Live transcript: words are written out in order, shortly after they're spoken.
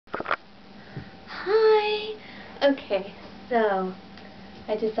Okay, so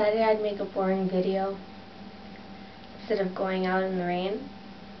I decided I'd make a boring video instead of going out in the rain.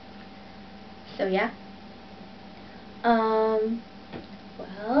 So yeah. Well,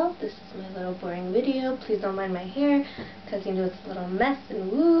 this is my little boring video. Please don't mind my hair, because you know it's a little mess, and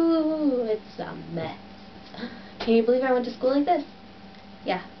woo, it's a mess. Can you believe I went to school like this?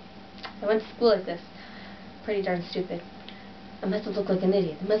 Yeah, I went to school like this. Pretty darn stupid. I must have looked like an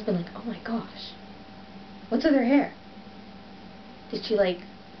idiot. They must have been like, oh my gosh, what's with her hair? Did she, like,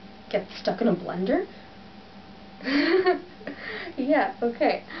 get stuck in a blender? Yeah,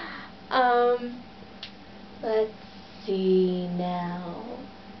 okay. Let's see now.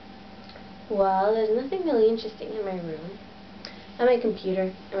 Well, there's nothing really interesting in my room. I have my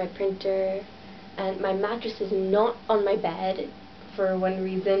computer and my printer, and my mattress is not on my bed for one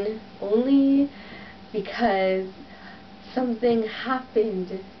reason, only because something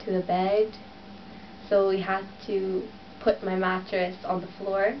happened to the bed, so we had to put my mattress on the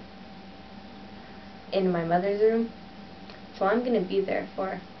floor in my mother's room. So I'm going to be there for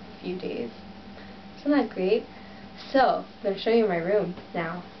a few days. Isn't that great? So, I'm going to show you my room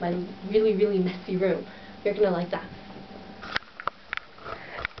now. My really, really messy room. You're going to like that.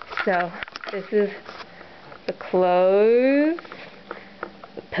 So, this is the clothes,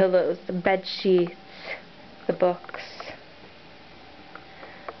 the pillows, the bed sheets, the books,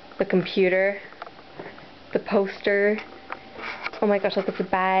 the computer, the poster. Oh my gosh, look at the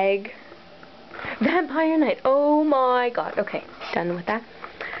bag. Vampire Night. Oh my god. Okay, done with that.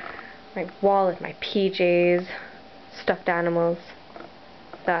 My wallet, my PJs, stuffed animals,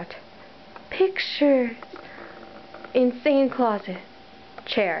 that, pictures, insane closet,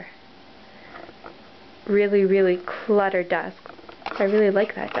 chair, really, really cluttered desk. I really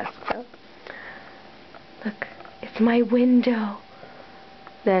like that desk though. Look, it's my window.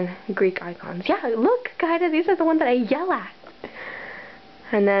 Then Greek icons. Yeah, look, guys, these are the ones that I yell at.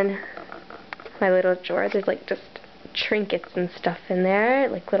 And then my little drawer, there's like just trinkets and stuff in there,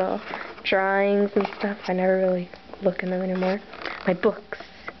 like little drawings and stuff. I never really look in them anymore. My books,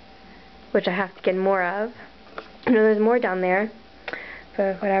 which I have to get more of. I know there's more down there,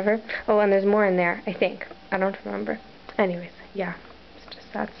 but whatever. Oh, and there's more in there, I think. I don't remember. Anyways, yeah, it's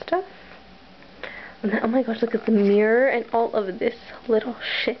just that stuff. And then, oh my gosh, look at the mirror and all of this little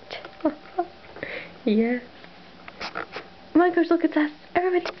shit. Yes. Oh my gosh, look at us.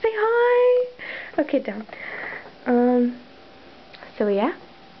 Everybody say hi. Okay, down. So yeah,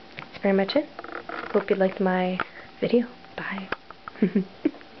 that's very much it. Hope you liked my video. Bye.